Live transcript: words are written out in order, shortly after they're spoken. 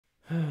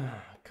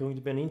going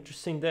to be an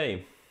interesting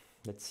day.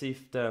 Let's see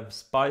if the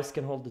SPYs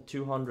can hold the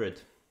 200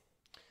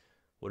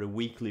 or the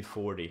weekly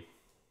 40.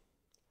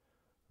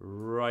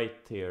 Right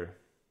here.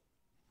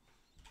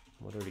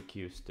 What are the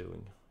Qs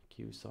doing?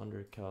 Qs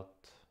undercut.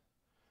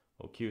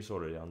 Oh, Qs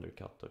already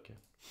undercut, okay.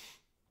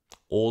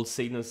 All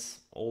signals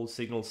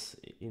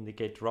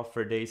indicate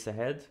rougher days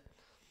ahead.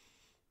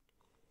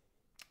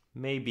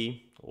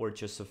 Maybe, or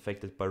just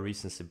affected by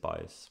recency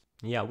bias.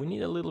 Yeah, we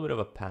need a little bit of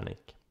a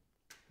panic.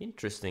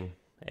 Interesting.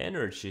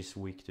 Energy is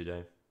weak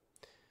today.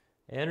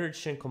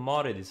 Energy and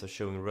commodities are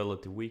showing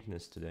relative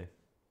weakness today.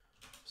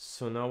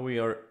 So now we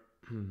are...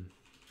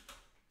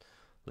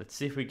 Let's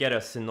see if we get a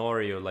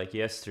scenario like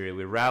yesterday.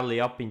 We rally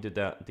up into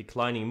the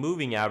declining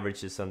moving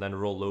averages and then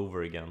roll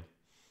over again.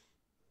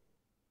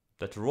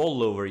 That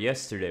rollover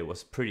yesterday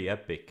was pretty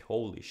epic.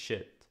 Holy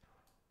shit.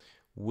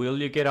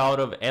 Will you get out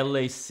of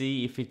LAC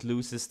if it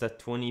loses that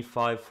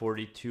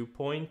 2542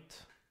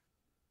 point?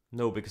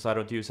 No, because I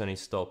don't use any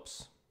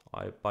stops.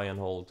 I buy and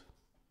hold.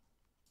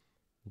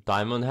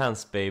 Diamond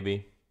hands,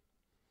 baby.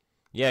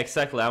 Yeah,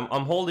 exactly.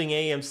 I'm holding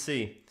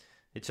AMC.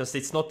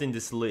 It's not in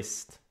this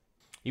list.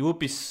 It would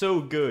be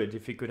so good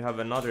if we could have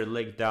another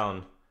leg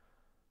down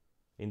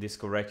in this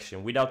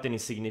correction without any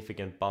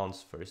significant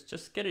bounce first.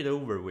 Just get it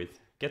over with.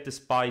 Get the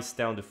SPYs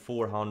down to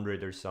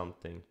 400 or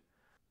something.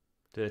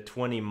 To the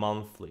 20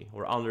 monthly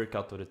or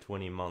undercut to the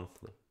 20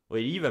 monthly. Or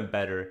even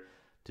better,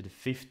 to the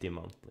 50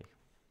 monthly.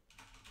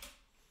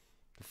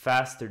 The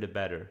faster the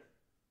better.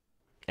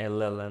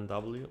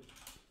 LLNW.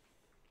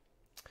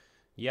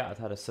 Yeah, it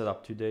had a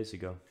setup 2 days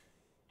ago.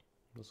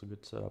 It was a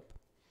good setup.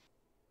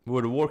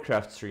 World of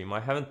Warcraft stream. I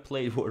haven't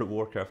played World of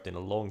Warcraft in a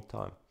long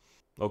time.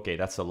 Okay,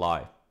 that's a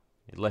lie.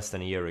 Less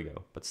than a year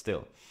ago, but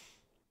still.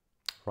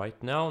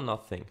 Right now,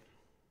 nothing.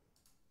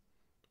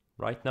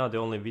 Right now, the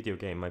only video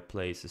game I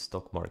play is the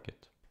stock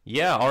market.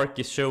 Yeah, ARK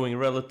is showing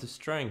relative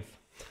strength.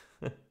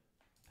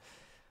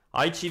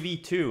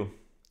 IGV too.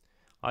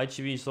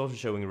 IGV is also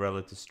showing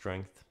relative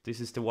strength. This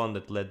is the one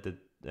that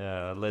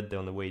led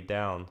on the way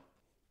down.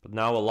 But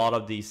now a lot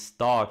of these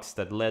stocks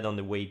that led on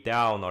the way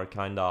down are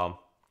kind of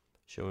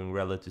showing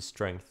relative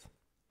strength.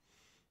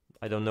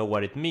 I don't know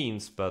what it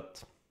means,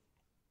 but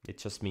it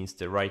just means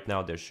that right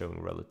now they're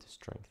showing relative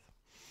strength.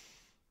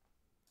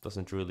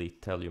 Doesn't really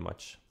tell you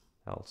much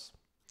else.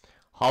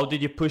 How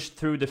did you push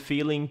through the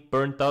feeling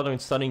burnt out on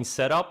studying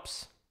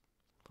setups?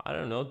 I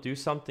don't know, do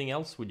something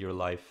else with your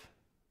life.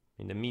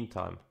 In the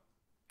meantime,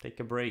 take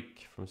a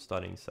break from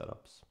studying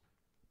setups.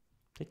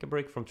 Take a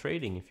break from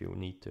trading if you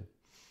need to.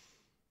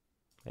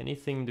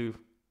 Anything to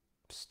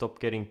stop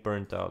getting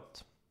burnt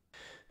out.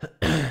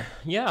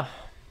 Yeah,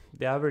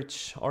 the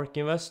average ARK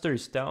investor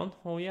is down.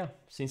 Oh yeah,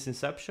 since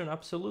inception,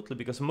 absolutely.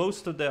 Because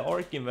most of the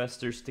ARK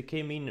investors, they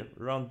came in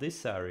around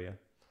this area.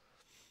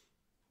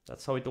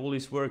 That's how it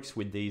always works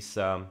with these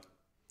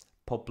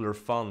popular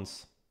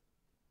funds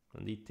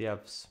and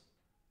ETFs.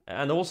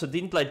 And also,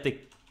 didn't like the...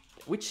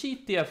 Which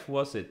ETF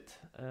was it?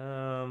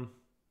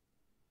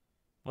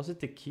 Was it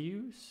the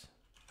Qs?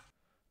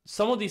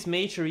 Some of these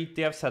major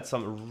ETFs had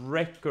some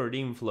record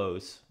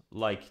inflows,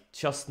 like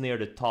just near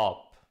the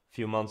top a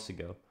few months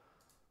ago.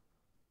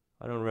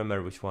 I don't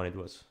remember which one it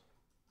was.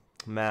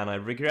 Man, I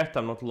regret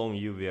I'm not long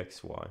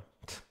UVXY.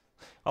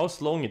 I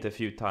was long it a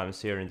few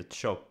times here in the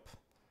shop.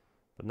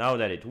 But now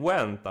that it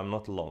went, I'm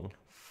not long.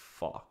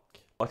 Fuck.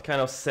 What kind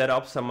of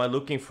setups am I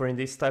looking for in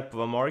this type of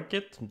a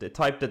market? The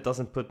type that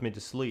doesn't put me to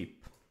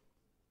sleep.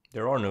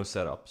 There are no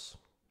setups.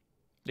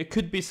 There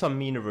could be some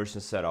mean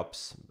reversion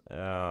setups.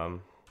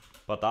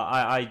 But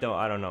I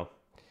don't know.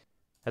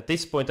 At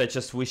this point, I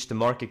just wish the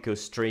market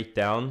goes straight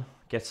down,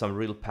 get some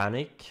real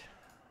panic,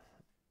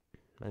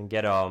 and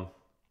get a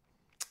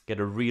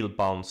real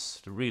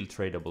bounce, the real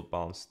tradable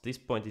bounce. At this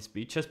point, it's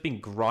just been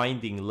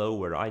grinding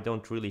lower. I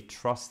don't really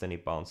trust any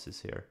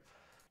bounces here.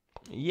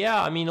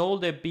 Yeah, I mean, all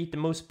the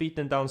most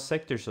beaten down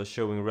sectors are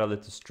showing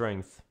relative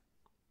strength.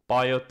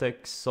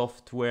 Biotech,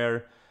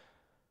 software,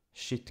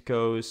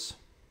 shitco's,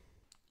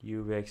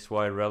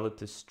 UVXY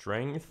relative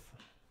strength.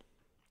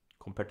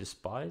 Compared to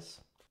SPYs?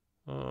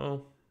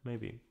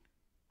 Maybe.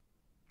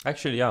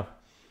 Actually, yeah.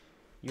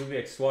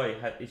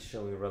 UVXY is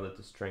showing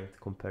relative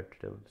strength compared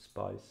to the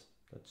SPYs.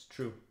 That's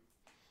true.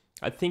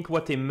 I think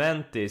what they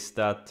meant is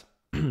that...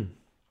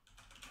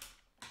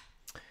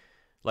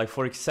 like,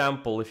 for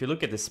example, if you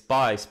look at the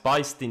SPYs,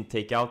 SPYs didn't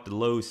take out the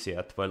lows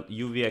yet, while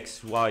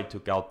UVXY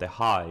took out the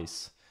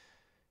highs.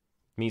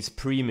 It means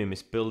premium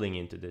is building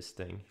into this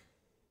thing.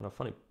 Not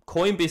funny.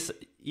 Coinbase,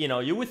 you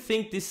know, you would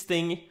think this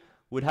thing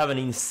would have an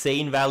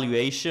insane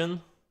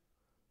valuation.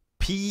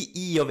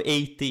 PE of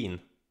 18.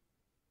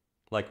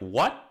 Like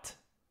what?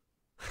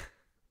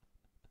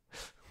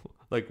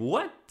 Like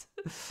what?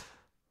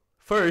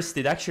 First,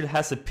 it actually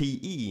has a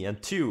PE,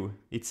 and two,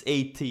 it's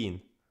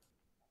 18.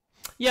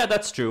 Yeah,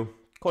 that's true.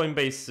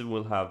 Coinbase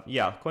will have,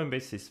 yeah,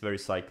 Coinbase is very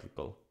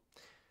cyclical.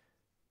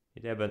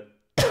 It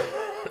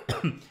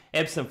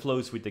ebbs and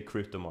flows with the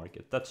crypto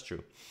market, that's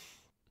true.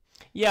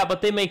 Yeah,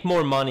 but they make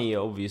more money,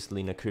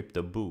 obviously, in a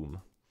crypto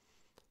boom.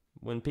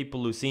 when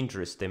people lose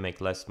interest, they make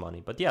less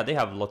money. But yeah, they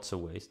have lots of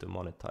ways to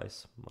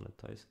monetize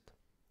it.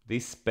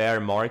 This bear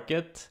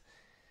market,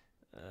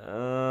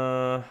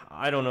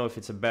 I don't know if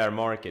it's a bear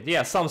market.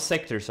 Yeah, some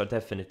sectors are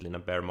definitely in a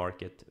bear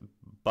market,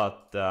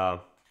 but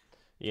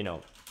you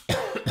know,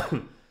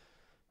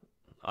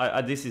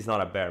 this is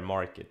not a bear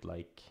market.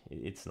 Like,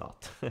 it's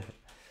not.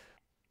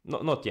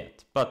 Not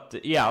yet. But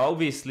yeah,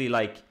 obviously,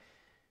 like,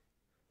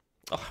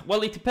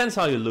 well, it depends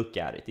how you look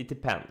at it. It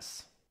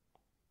depends.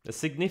 A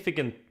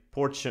significant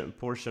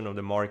portion of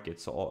the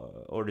markets of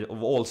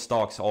all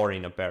stocks are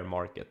in a bear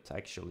market,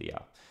 actually. Yeah,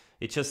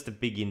 it's just the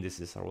big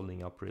indices are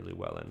holding up really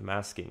well and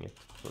masking it.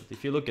 But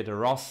if you look at the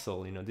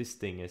Russell, you know, this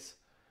thing is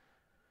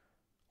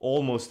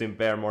almost in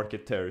bear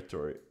market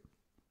territory.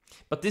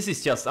 But this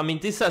is just, I mean,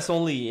 this has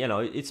only, you know,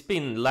 it's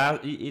been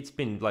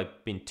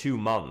 2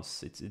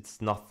 months.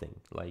 It's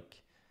nothing.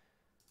 Like,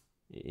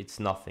 it's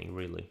nothing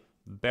really.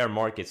 Bear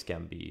markets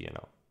can be, you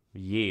know,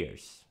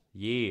 years.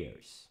 You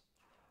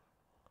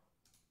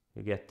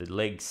get the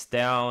legs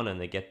down and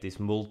they get these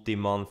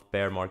multi-month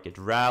bear market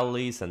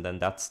rallies, and then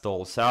that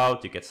stalls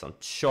out. You get some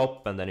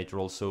chop and then it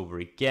rolls over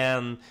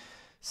again.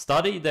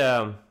 Study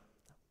the,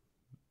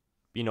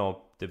 you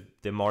know,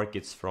 the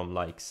markets from,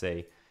 like,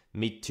 say,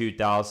 mid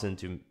 2000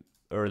 to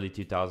early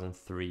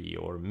 2003,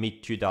 or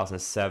mid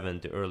 2007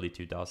 to early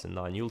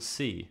 2009. You'll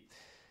see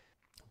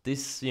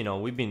this, you know,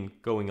 we've been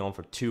going on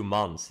for 2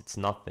 months. It's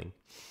nothing.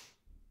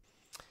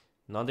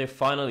 Now they're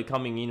finally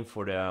coming in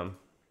for the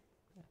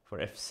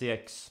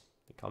FCX.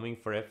 They're coming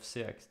for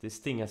FCX. This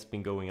thing has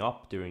been going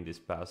up during this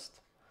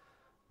past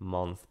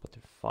month, but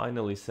they're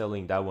finally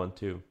selling that one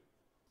too.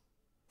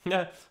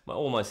 Yeah,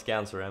 all my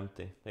scans are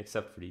empty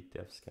except for the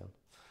ETF scan.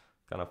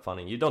 Kind of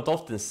funny. You don't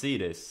often see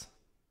this.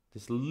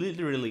 There's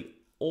literally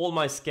all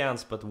my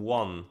scans but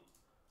one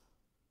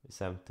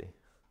is empty.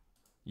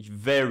 It's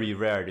very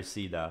rare to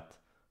see that.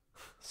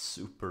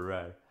 Super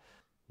rare.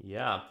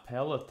 Yeah,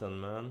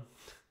 Peloton, man.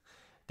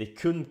 They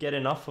couldn't get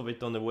enough of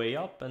it on the way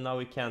up, and now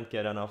we can't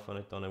get enough on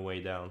it on the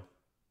way down.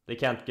 They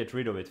can't get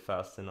rid of it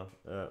fast enough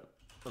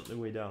on the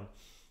way down.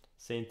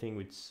 Same thing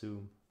with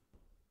Zoom.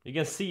 You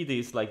can see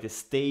these, like, the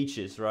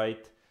stages,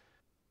 right?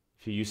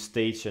 If you use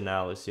stage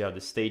analysis, you have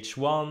the stage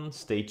 1,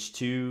 stage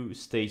 2,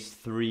 stage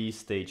 3,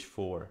 stage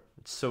 4.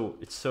 It's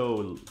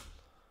so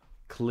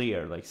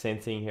clear. Like, same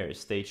thing here.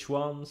 Stage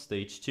 1,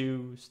 stage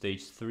 2,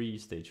 stage 3,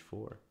 stage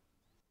 4.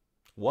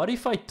 What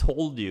if I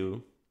told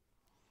you,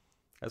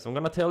 as I'm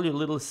gonna tell you a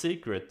little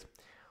secret,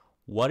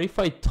 what if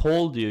I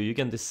told you you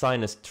can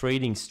design a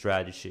trading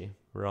strategy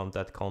around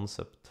that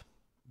concept?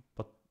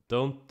 But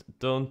don't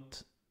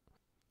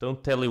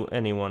tell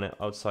anyone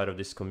outside of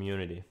this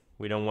community.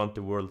 We don't want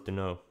the world to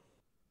know.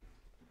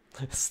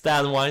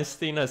 Stan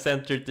Weinstein has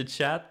entered the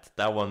chat.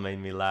 That one made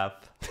me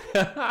laugh.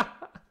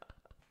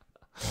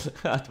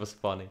 That was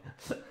funny.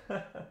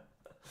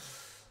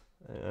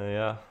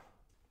 Yeah.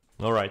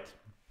 All right.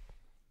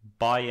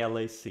 Buy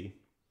LAC.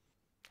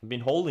 I've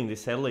been holding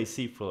this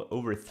LAC for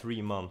over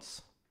 3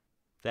 months.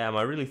 Damn,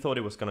 I really thought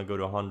it was gonna go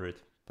to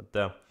 100, but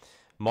the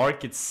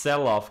market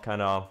sell-off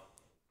kind of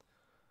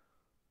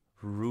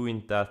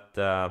ruined that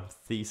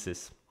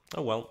thesis.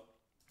 Oh well.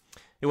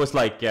 It was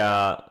like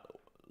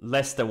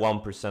less than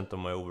 1% of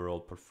my overall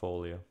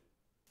portfolio.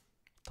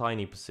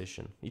 Tiny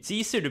position. It's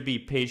easier to be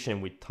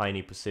patient with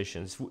tiny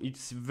positions.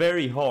 It's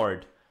very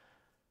hard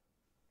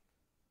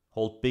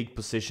hold big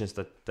positions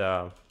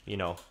that you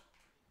know,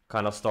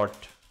 kind of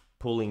start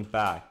pulling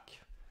back.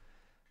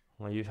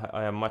 Well,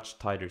 I have much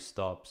tighter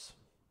stops.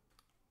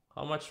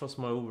 How much was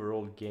my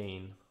overall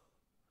gain?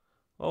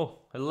 Oh,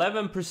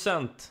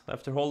 11%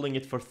 after holding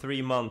it for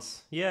 3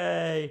 months.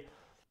 Yay!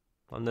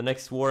 I'm the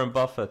next Warren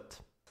Buffett.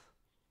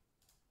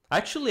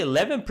 Actually,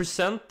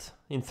 11%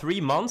 in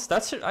 3 months,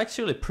 that's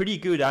actually a pretty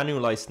good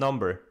annualized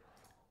number.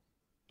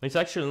 It's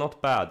actually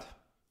not bad.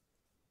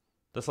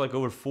 That's like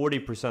over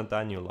 40%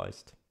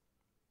 annualized.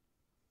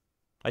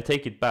 I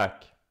take it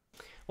back.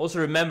 Also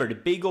remember, the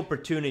big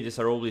opportunities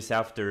are always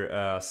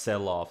after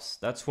sell-offs.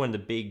 That's when the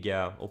big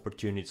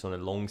opportunities on the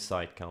long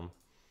side come.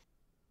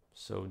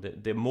 So the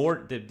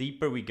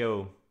deeper we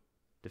go,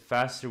 the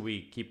faster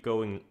we keep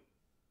going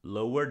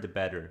lower, the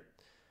better.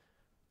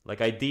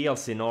 Like, ideal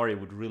scenario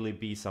would really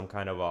be some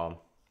kind of a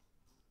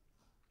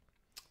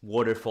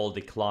waterfall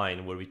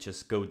decline where we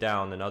just go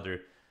down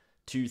another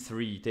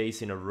 2-3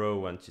 days in a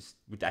row and just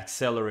with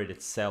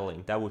accelerated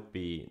selling. That would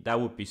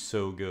be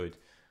so good.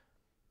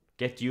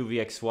 Get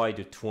UVXY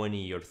to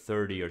 20 or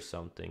 30 or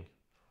something.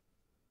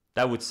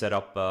 That would set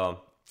up a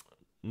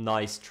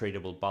nice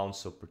tradable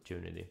bounce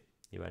opportunity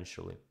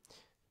eventually.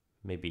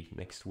 Maybe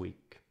next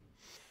week.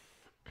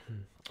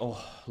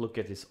 Oh, look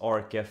at this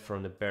ARKK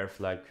from the bear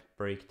flag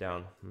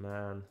breakdown.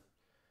 Man.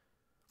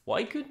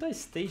 Why couldn't I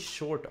stay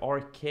short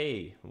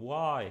ARKK?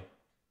 Why?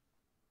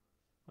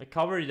 I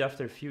covered it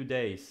after a few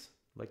days.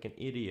 Like an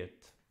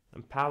idiot.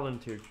 And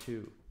Palantir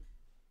too.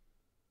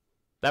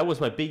 That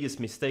was my biggest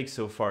mistake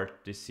so far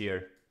this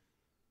year.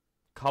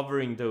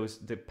 Covering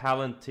the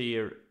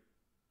Palantir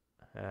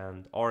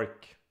and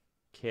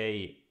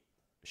ARKK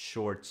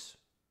shorts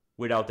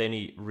without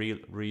any real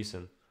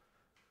reason.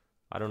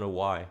 I don't know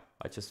why.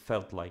 I just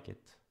felt like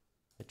it.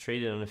 I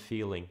traded on a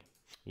feeling.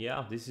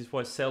 Yeah, this is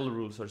why sell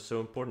rules are so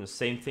important.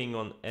 Same thing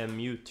on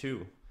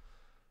MU2.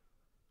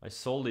 I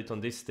sold it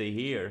on this day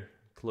here,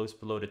 close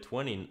below the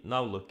 20.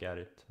 Now look at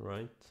it,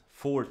 right?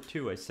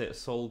 4-2. I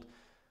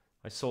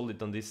sold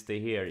it on this day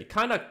here. It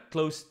kind of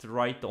closed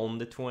right on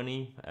the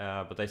 20,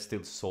 but I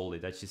still sold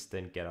it. I just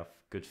didn't get a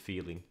good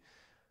feeling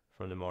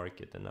from the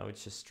market, and now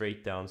it's just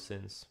straight down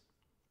since.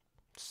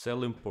 Sell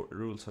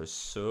rules are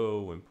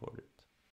so important.